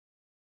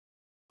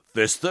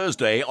This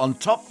Thursday on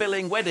Top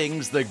Billing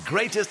Weddings, the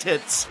greatest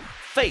hits,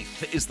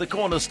 faith is the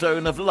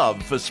cornerstone of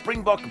love for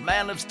Springbok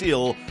man of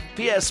steel,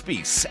 Pierre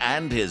Spies,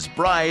 and his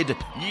bride,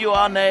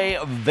 Juanne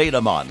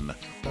Weidermann.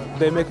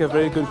 They make a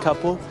very good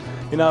couple.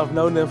 I've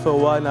known them for a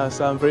while now,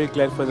 so I'm very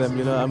glad for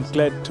them. I'm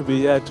glad to be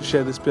here to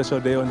share this special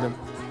day on them.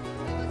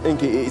 I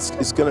think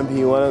it's going to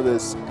be one of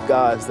those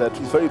guys that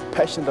is very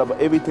passionate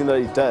about everything that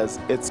he does.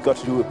 It's got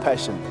to do with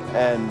passion.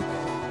 And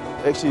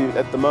actually,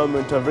 at the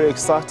moment, I'm very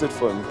excited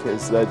for him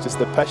because just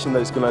the passion that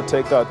he's going to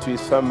take out to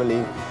his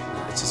family,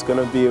 it's just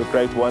going to be a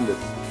great wonder.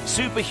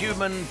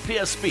 Superhuman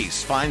Pierre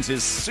Spies finds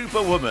his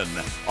Superwoman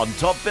on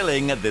Top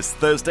Billing this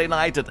Thursday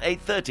night at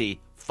 8:30.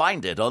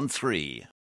 Find it on 3.